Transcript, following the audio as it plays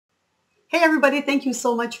Hey everybody, thank you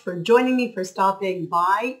so much for joining me, for stopping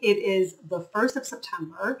by. It is the 1st of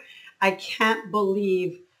September. I can't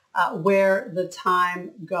believe where the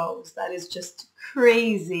time goes. That is just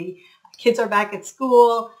crazy. Kids are back at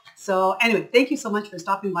school. So anyway, thank you so much for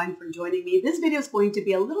stopping by and for joining me. This video is going to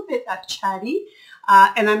be a little bit chatty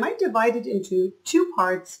and I might divide it into two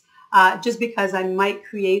parts just because I might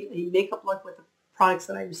create a makeup look with the products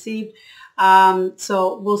that I received.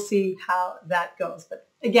 So we'll see how that goes. But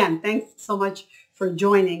again, thanks so much for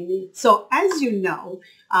joining me. So as you know,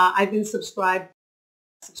 I've been subscribed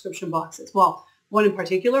to subscription boxes. Well, one in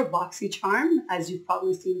particular, Boxycharm, as you've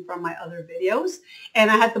probably seen from my other videos.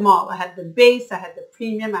 And I had them all. I had the base, I had the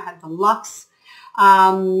premium, I had the luxe.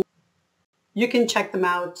 You can check them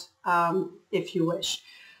out if you wish.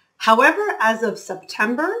 However, as of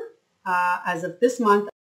September, as of this month,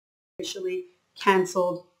 I officially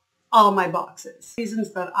canceled all my boxes.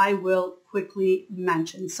 Reasons that I will quickly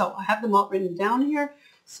mention. So I have them all written down here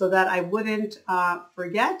so that I wouldn't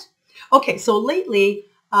forget. Okay, so lately,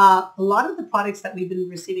 a lot of the products that we've been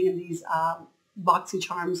receiving in these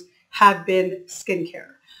Boxycharms have been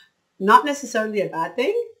skincare. Not necessarily a bad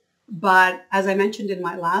thing, but as I mentioned in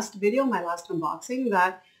my last video, my last unboxing,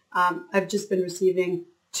 that I've just been receiving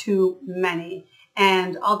too many.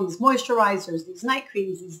 And all these moisturizers, these night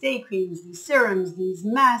creams, these day creams, these serums, these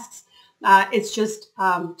masks, it's just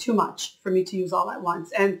too much for me to use all at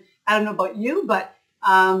once. And I don't know about you, but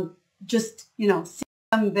just, you know, seeing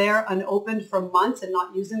them there unopened for months and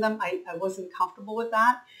not using them, I wasn't comfortable with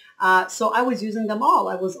that. So I was using them all.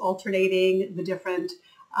 I was alternating the different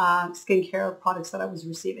skincare products that I was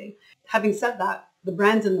receiving. Having said that, the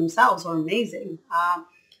brands in themselves are amazing.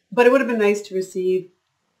 But it would have been nice to receive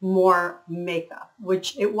more makeup,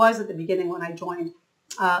 which it was at the beginning when I joined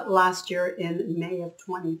last year in May of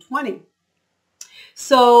 2020.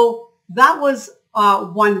 So that was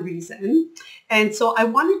one reason. And so I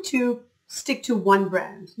wanted to stick to one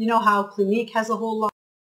brand. You know how Clinique has a whole line,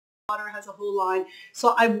 Water has a whole line.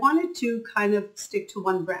 So I wanted to kind of stick to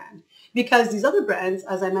one brand because these other brands,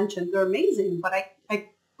 as I mentioned, they're amazing, but I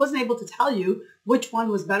wasn't able to tell you which one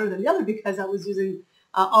was better than the other because I was using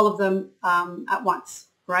all of them at once.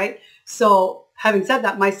 Right? So having said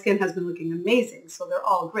that, my skin has been looking amazing. So they're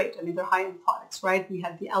all great. I mean, they're high-end products, right? We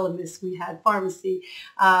had the Elemis, we had Pharmacy,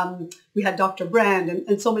 we had Dr. Brand,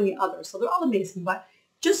 and so many others. So they're all amazing. But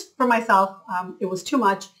just for myself, it was too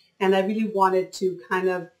much. And I really wanted to kind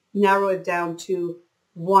of narrow it down to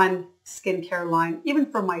one skincare line, even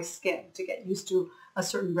for my skin, to get used to a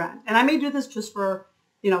certain brand. And I may do this just for,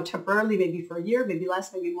 you know, temporarily, maybe for a year, maybe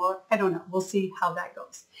less, maybe more. I don't know. We'll see how that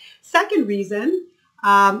goes. Second reason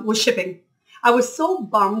was shipping. I was so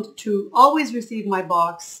bummed to always receive my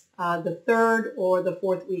box the 3rd or the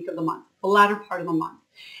 4th week of the month, the latter part of the month.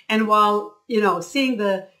 And while, you know, seeing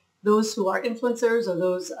those who are influencers or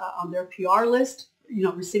those on their PR list, you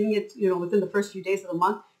know, receiving it, you know, within the first few days of the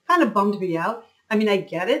month, kind of bummed me out. I mean, I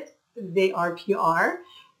get it. They are PR.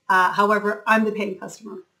 However, I'm the paying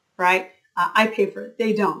customer, right? I pay for it.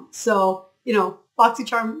 They don't. So, you know,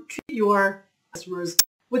 Boxycharm, treat your customers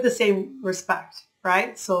with the same respect.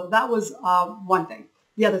 Right? So that was one thing.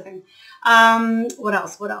 The other thing. What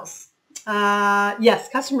else? What else? Yes,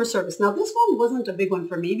 customer service. Now, this one wasn't a big one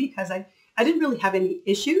for me because I didn't really have any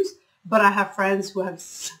issues, but I have friends who have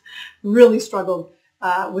really struggled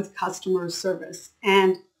with customer service.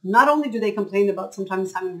 And not only do they complain about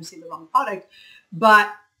sometimes having received the wrong product,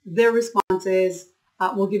 but their response is,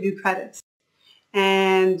 we'll give you credits.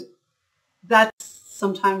 And that's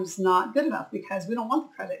sometimes not good enough because we don't want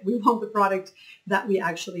the credit. We want the product that we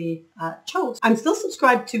actually chose. I'm still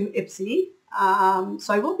subscribed to Ipsy,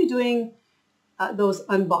 so I will be doing those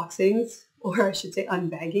unboxings, or I should say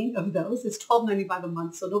unbagging of those. It's $12.95 a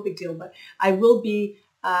month, so no big deal, but I will be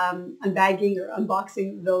unbagging or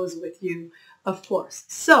unboxing those with you, of course.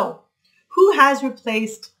 So who has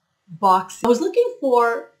replaced Boxy? I was looking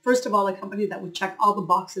for, first of all, a company that would check all the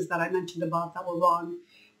boxes that I mentioned above that were wrong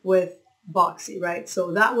with Boxy, right?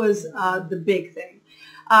 So that was the big thing.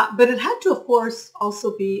 But it had to, of course,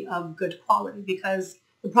 also be of good quality because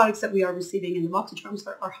the products that we are receiving in the Boxycharms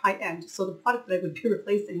are high-end. So the product that I would be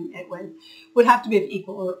replacing it with would have to be of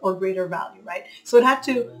equal or greater value, right? So it had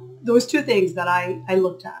to, there was two things that I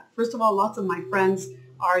looked at. First of all, lots of my friends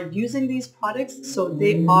are using these products. So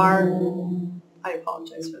they are, I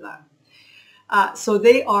apologize for that. So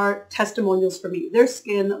they are testimonials for me. Their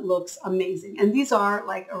skin looks amazing. And these are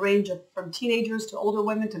like a range of from teenagers to older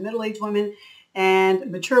women to middle-aged women and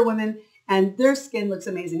mature women. And their skin looks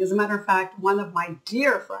amazing. As a matter of fact, one of my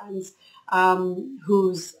dear friends,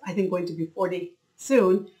 who's I think going to be 40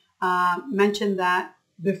 soon, mentioned that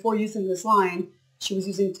before using this line, She was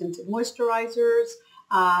using tinted moisturizers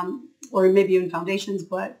or maybe even foundations,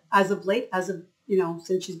 but as of late,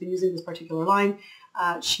 since she's been using this particular line,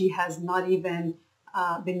 she has not even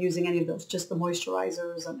been using any of those, just the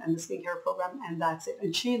moisturizers and the skincare program, and that's it.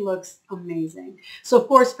 And she looks amazing. So of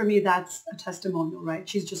course, for me, that's a testimonial, right?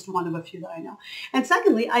 She's just one of a few that I know. And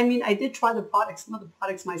secondly, I mean, I did try some of the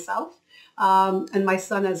products myself, and my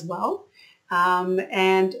son as well.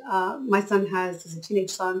 My son is a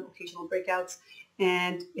teenage son, occasional breakouts,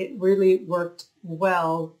 and it really worked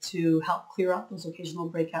well to help clear up those occasional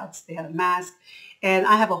breakouts. They had a mask, and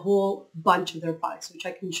I have a whole bunch of their products, which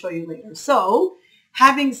I can show you later. So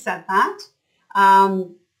having said that,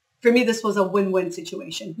 for me, this was a win-win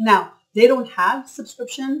situation. Now, they don't have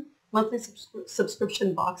monthly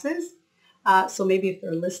subscription boxes. So maybe if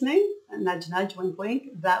they're listening, nudge, nudge, wink,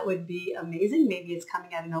 wink, that would be amazing. Maybe it's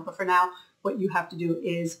coming out, but for now, what you have to do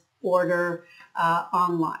is order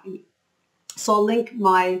online. So I'll link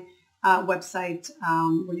my website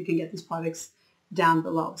where you can get these products down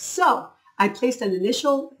below. So I placed an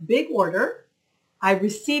initial big order. I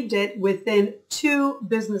received it within 2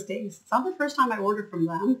 business days. It's not the first time I ordered from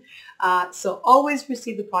them. So always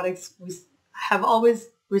receive the products. We have always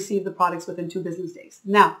received the products within 2 business days.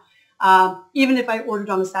 Now, even if I ordered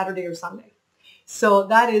on a Saturday or Sunday. So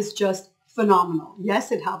that is just phenomenal.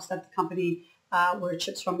 Yes, it helps that the company where it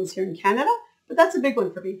ships from is here in Canada, but that's a big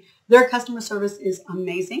one for me. Their customer service is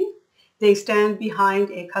amazing. They stand behind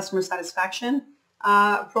a customer satisfaction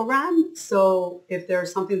program. So if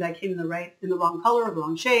there's something that came in the wrong color or the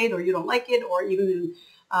wrong shade, or you don't like it, or even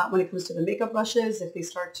when it comes to the makeup brushes, if they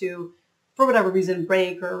start to, for whatever reason,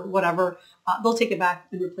 break or whatever, they'll take it back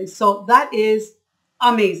and replace. So that is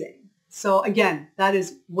amazing. So again, that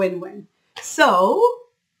is win-win. So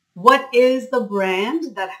what is the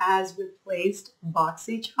brand that has replaced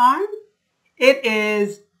Boxycharm? It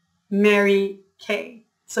is Mary Kay.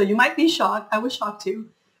 So you might be shocked. I was shocked too.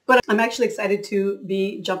 But I'm actually excited to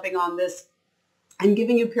be jumping on this and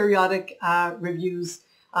giving you periodic reviews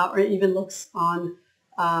or even looks on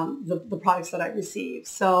the products that I receive.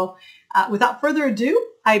 So without further ado,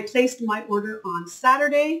 I placed my order on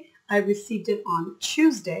Saturday. I received it on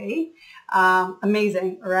Tuesday.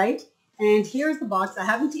 Amazing, right? And here's the box. I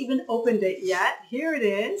haven't even opened it yet. Here it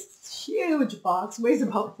is. Huge box. Weighs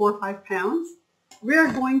about 4 or 5 pounds.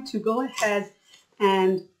 We're going to go ahead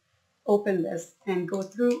and open this and go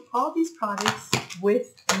through all these products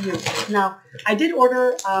with you. Now, I did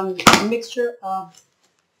order a mixture of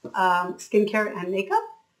skincare and makeup.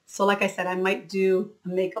 So like I said, I might do a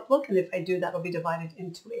makeup look, and if I do, that'll be divided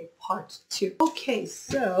into a part 2. Okay,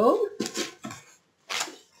 so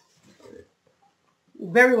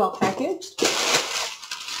very well packaged.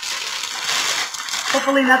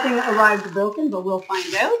 Hopefully nothing arrived broken, but we'll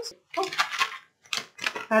find out. Oh,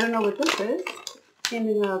 I don't know what this is. Came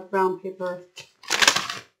in a brown paper.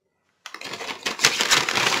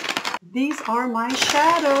 These are my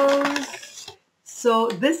shadows. So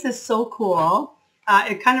this is so cool.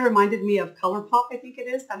 It kind of reminded me of ColourPop, I think it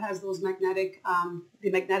is, that has those magnetic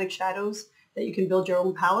shadows that you can build your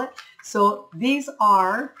own palette. So these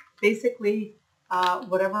are basically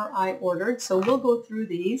whatever I ordered. So we'll go through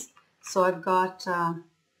these. So I've got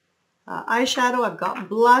eyeshadow, I've got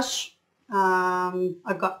blush,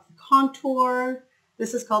 I've got contour.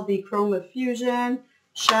 This is called the Chroma Fusion,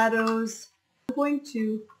 shadows. I'm going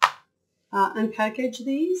to unpackage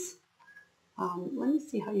these. Let me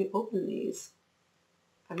see how you open these.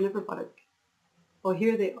 I've never bought it. Oh,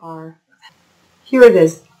 here they are. Here it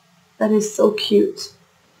is. That is so cute.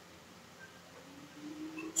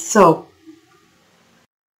 So,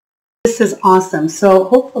 this is awesome. So,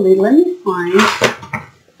 hopefully, let me find,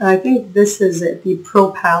 I think this is it, the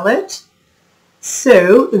Pro Palette.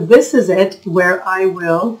 So, this is it where I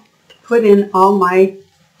will put in all my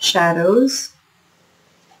shadows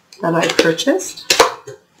that I purchased.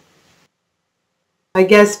 I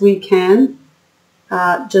guess we can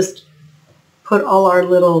just put all our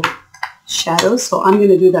little shadows. So I'm going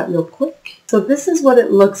to do that real quick. So this is what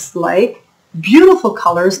it looks like. Beautiful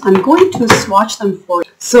colors. I'm going to swatch them for you.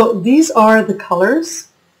 So these are the colors.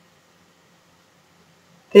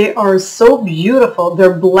 They are so beautiful.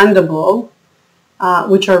 They're blendable,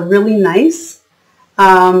 which are really nice.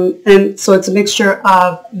 And so it's a mixture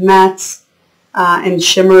of mattes and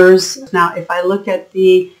shimmers. Now, if I look at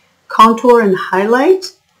the contour and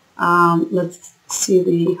highlight, let's see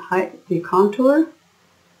the contour.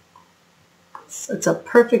 So it's a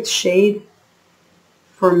perfect shade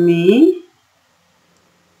for me.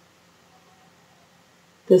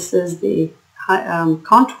 This is the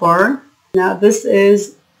contour. Now this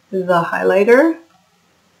is the highlighter.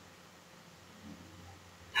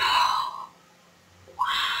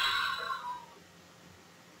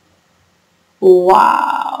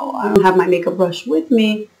 Wow. I don't have my makeup brush with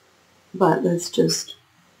me, but let's just...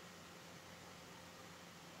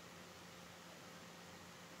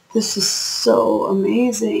 This is so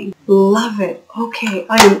amazing. Love it. Okay,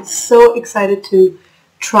 I am so excited to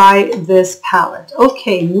try this palette.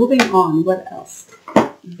 Okay, moving on. What else?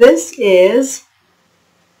 This is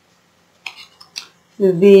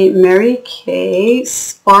the Mary Kay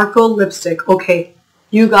Sparkle Lipstick. Okay,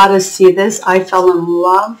 you gotta see this. I fell in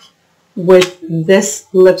love with this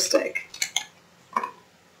lipstick.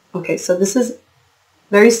 Okay, so this is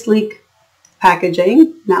very sleek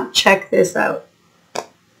packaging. Now check this out.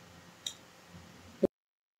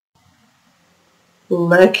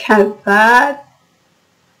 Look at that.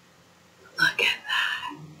 Look at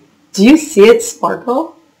that. Do you see it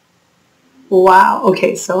sparkle? Wow.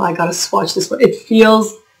 Okay, so I gotta swatch this one. It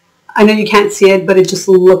feels, I know you can't see it, but it just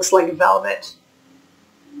looks like velvet.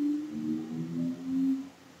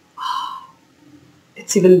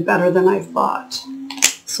 It's even better than I thought.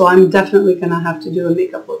 So I'm definitely gonna have to do a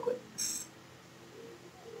makeup look with this.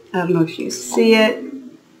 I don't know if you see it.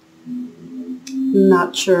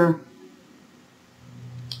 Not sure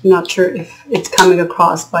if it's coming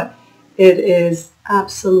across, but it is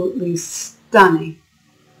absolutely stunning.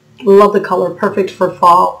 Love the color. Perfect for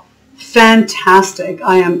fall. Fantastic.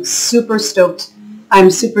 I am super stoked. I'm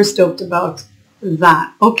super stoked about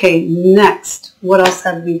that. Okay, next. What else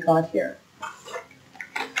have we got here?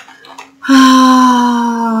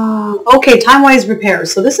 Okay, time-wise repair.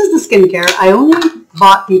 So this is the skincare. I only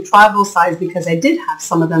bought the travel size because I did have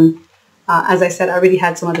some of them. As I said, I already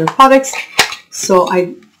had some other products. So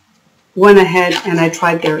I went ahead and I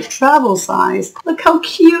tried their travel size. Look how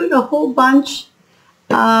cute, a whole bunch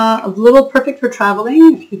of little, perfect for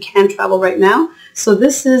traveling if you can travel right now. So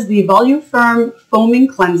this is the Volume Firm Foaming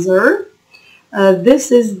Cleanser.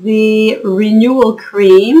 This is the Renewal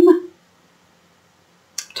Cream,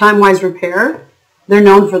 Time-Wise Repair. They're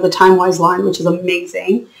known for the Time-Wise line, which is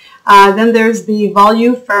amazing. Then there's the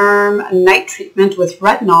Volume Firm Night Treatment with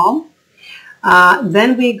Retinol.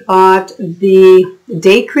 Then we got the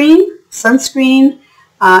Day Cream Sunscreen.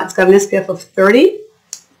 It's got an SPF of 30,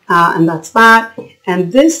 and that's that.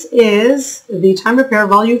 And this is the Time Repair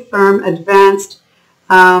Volume Firm Advanced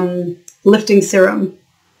Lifting Serum.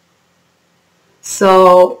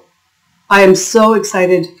 So I am so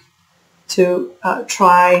excited to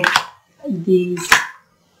try these.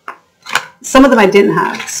 Some of them I didn't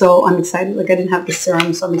have, so I'm excited. Like I didn't have the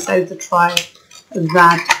serum, so I'm excited to try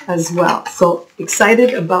that as well. So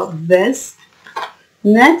excited about this.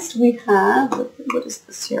 Next we have, what is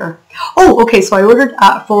this here? Oh, okay, so I ordered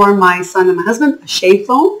for my son and my husband a shave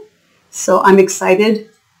foam. So I'm excited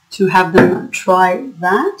to have them try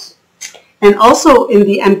that. And also in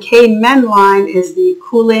the MK Men line is the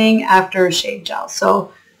Cooling After Shave Gel.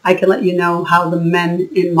 So I can let you know how the men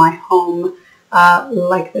in my home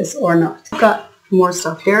like this or not. I've got more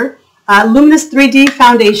stuff here. Luminous 3D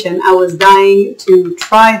Foundation. I was dying to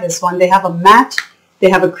try this one. They have a matte. They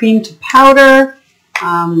have a cream to powder.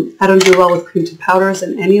 I don't do well with cream to powders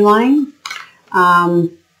in any line.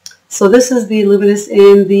 So this is the Luminous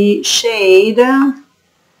in the shade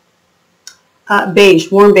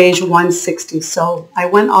beige, warm beige 160. So I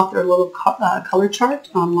went off their little color chart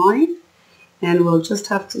online, and we'll just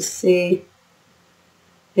have to see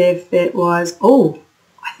if it was. Oh,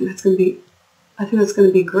 I think that's going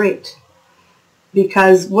to be great,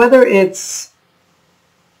 because whether it's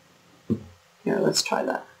here, let's try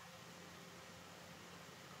that.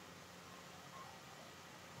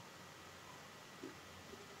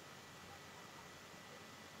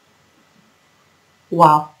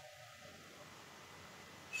 Wow.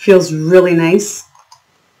 Feels really nice.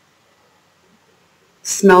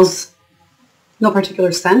 Smells no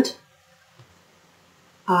particular scent.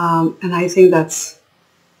 And I think that's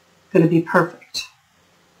going to be perfect.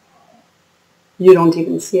 You don't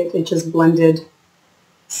even see it. It just blended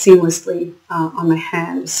seamlessly on my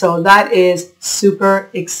hand. So that is super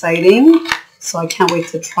exciting. So I can't wait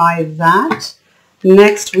to try that.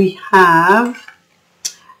 Next we have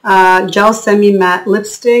Gel Semi Matte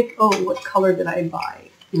Lipstick. Oh, what color did I buy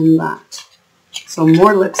in that? So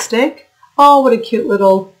more lipstick. Oh, what a cute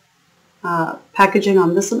little packaging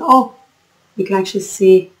on this one. Oh, you can actually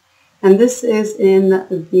see. And this is in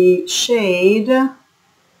the shade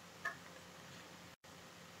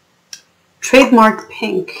Trademark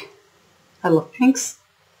Pink. I love pinks.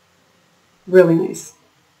 Really nice.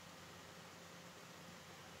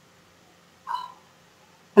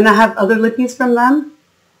 And I have other lippies from them.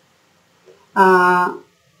 And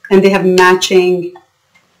they have matching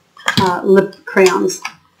lip crayons,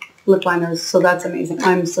 lip liners. So that's amazing.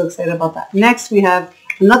 I'm so excited about that. Next we have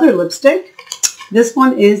another lipstick. This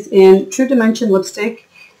one is in True Dimension lipstick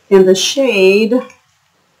in the shade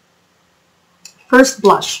First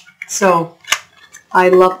Blush. So I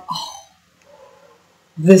love, oh,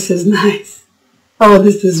 this is nice. Oh,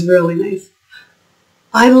 this is really nice.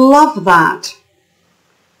 I love that.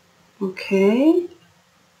 Okay.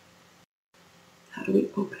 How do we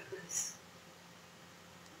open this?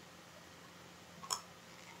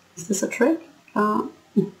 Is this a trick? I don't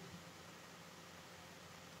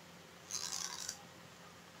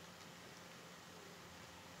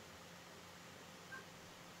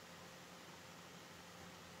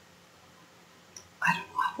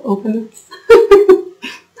know how to open this.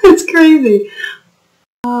 That's crazy.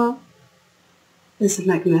 Is it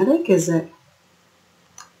magnetic? Is it?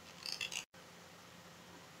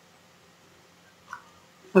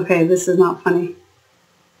 Okay, this is not funny.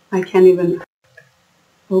 I can't even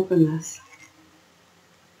open this.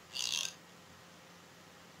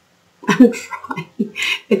 I'm trying.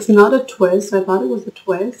 It's not a twist. I thought it was a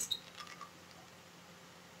twist.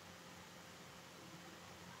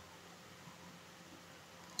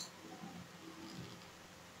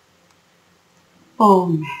 Oh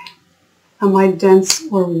man. Am I dense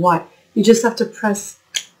or what? You just have to press.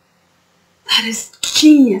 That is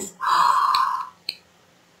genius.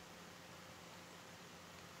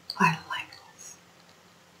 I like this.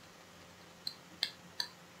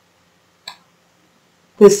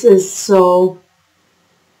 This is so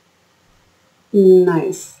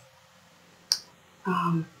nice.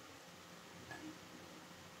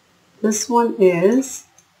 This one is,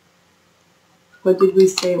 what did we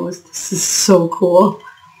say it was? This is so cool.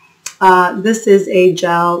 This is a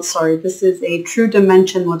gel, sorry, this is a True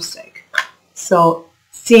Dimension lipstick. So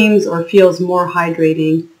seems or feels more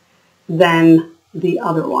hydrating than the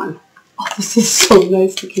other one. Oh, this is so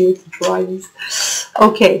nice. I can't wait to try these.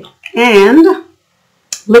 Okay, and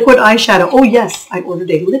liquid eyeshadow. Oh yes, I ordered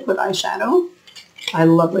a liquid eyeshadow. I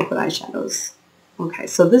love liquid eyeshadows. Okay,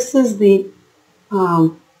 so this is the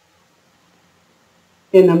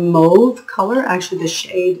in a mauve color. Actually, the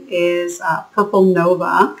shade is Purple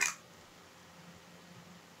Nova.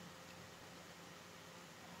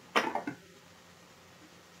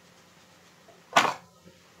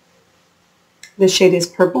 The shade is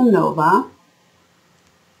Purple Nova.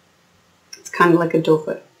 It's kind of like a doe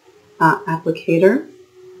foot applicator.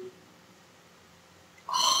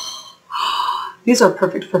 Oh, these are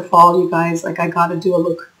perfect for fall, you guys. Like, I gotta do a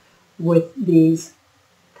look with these.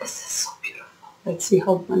 This is so beautiful. Let's see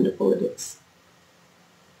how blendable it is.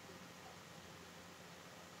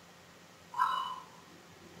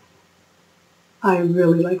 I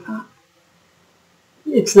really like that.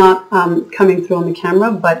 It's not coming through on the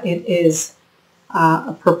camera, but it is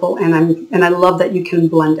a purple, and I love that you can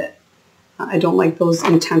blend it. I don't like those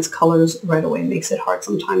intense colors right away. It makes it hard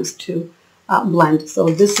sometimes to blend. So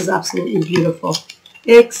this is absolutely beautiful.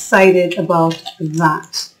 Excited about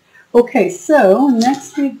that. Okay, so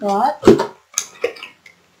next we got,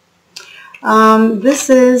 this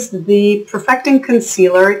is the Perfecting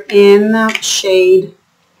Concealer in shade,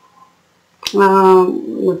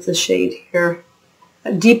 what's the shade here?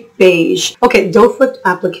 Deep Beige. Okay, doe foot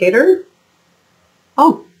applicator.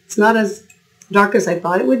 Oh, it's not as dark as I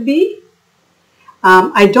thought it would be.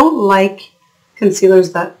 I don't like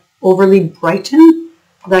concealers that overly brighten,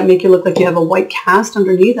 that make you look like you have a white cast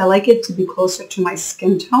underneath. I like it to be closer to my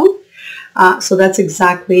skin tone. So that's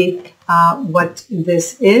exactly what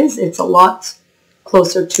this is. It's a lot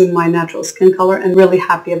closer to my natural skin color, and really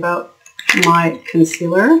happy about my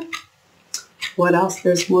concealer. What else?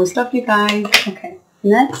 There's more stuff, you guys. Okay,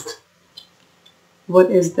 next. What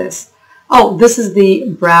is this? Oh, this is the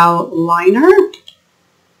brow liner.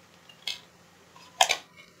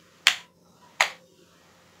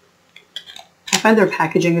 I find their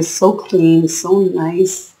packaging is so clean, so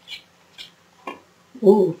nice.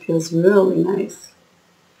 Oh, feels really nice.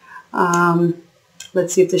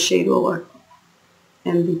 Let's see if the shade will work.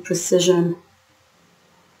 And the precision.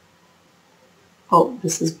 Oh,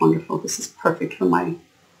 this is wonderful. This is perfect for my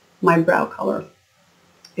brow color.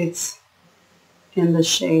 It's in the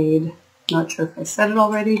shade, not sure if I said it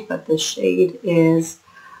already, but the shade is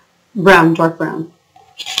brown, dark brown.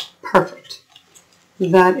 Perfect.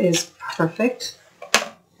 That is perfect.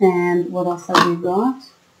 And what else have we got?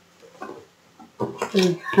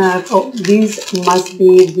 We have, oh, these must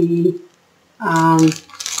be the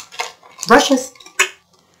brushes.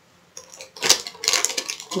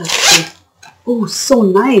 Let's see. Oh, so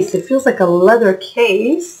nice. It feels like a leather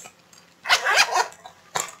case.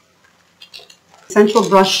 Essential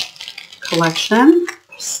Brush Collection.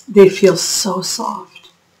 They feel so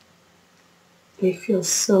soft. They feel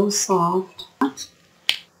so soft.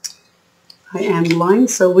 I am blind.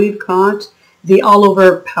 So we've got the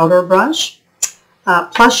all-over powder brush,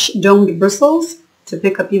 plush domed bristles to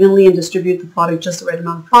pick up evenly and distribute the product, just the right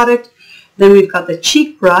amount of product. Then we've got the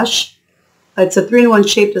cheek brush. It's a 3-in-1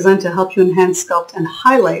 shape designed to help you enhance, sculpt, and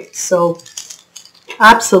highlight. So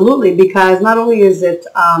absolutely, because not only is it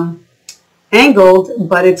angled,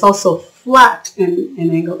 but it's also flat and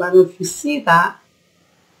angled. I don't know if you see that.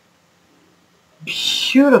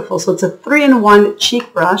 Beautiful. So it's a 3-in-1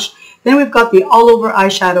 cheek brush. Then we've got the all-over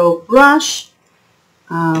eyeshadow brush,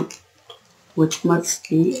 which must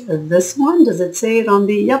be this one. Does it say it on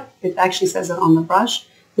the, yep, it actually says it on the brush.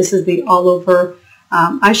 This is the all-over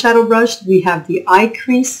eyeshadow brush. We have the eye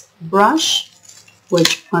crease brush,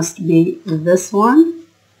 which must be this one.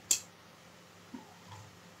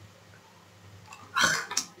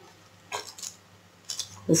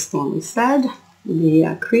 This one we said,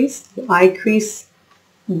 the crease, the eye crease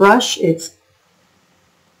brush, it's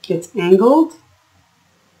angled.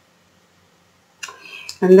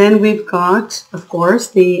 And then we've got, of course,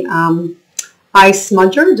 the eye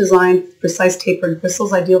smudger, designed for precise tapered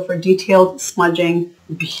bristles, ideal for detailed smudging.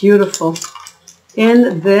 Beautiful.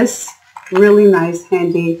 In this really nice,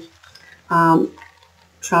 handy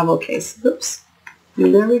travel case. Oops.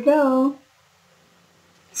 And there we go.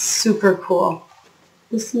 Super cool.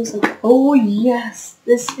 This is like, oh yes,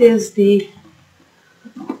 this is the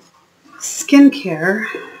skincare.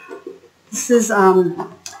 This is a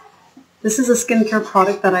skincare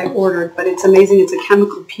product that I ordered, but it's amazing. It's a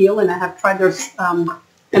chemical peel, and I have tried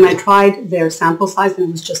their sample size, and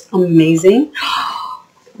it was just amazing.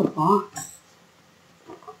 The box.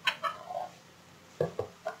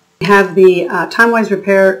 We have the Time-Wise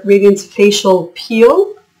Repair Radiance Facial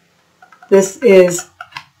Peel. This is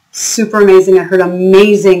super amazing. I heard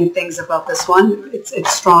amazing things about this one. It's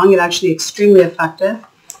strong. It's actually extremely effective.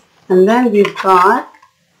 And then we've got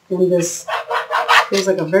in this, feels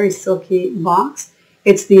like a very silky box.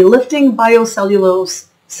 It's the Lifting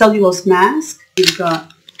Biocellulose Mask. We've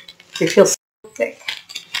got, it feels so thick.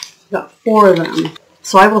 We've got 4 of them.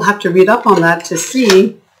 So I will have to read up on that to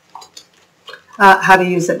see how to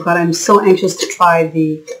use it. But I'm so anxious to try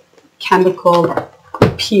the chemical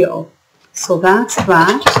peel. So that's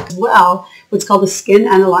that. As well, what's called a skin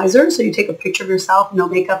analyzer. So you take a picture of yourself, no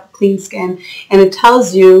makeup, clean skin, and it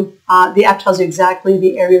tells you, the app tells you exactly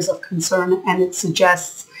the areas of concern, and it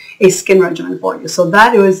suggests a skin regimen for you. So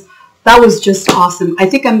that was just awesome. I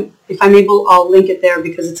think if I'm able, I'll link it there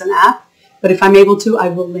because it's an app. But if I'm able to, I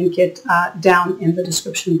will link it down in the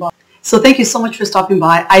description box. So thank you so much for stopping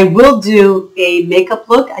by. I will do a makeup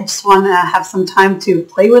look. I just want to have some time to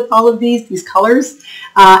play with all of these colors.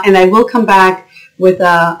 And I will come back with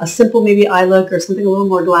a simple maybe eye look or something a little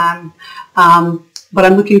more glam. But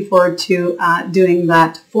I'm looking forward to doing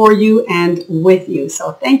that for you and with you.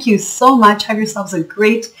 So thank you so much. Have yourselves a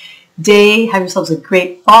great day. Have yourselves a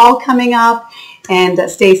great fall coming up. And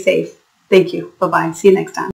stay safe. Thank you. Bye-bye. See you next time.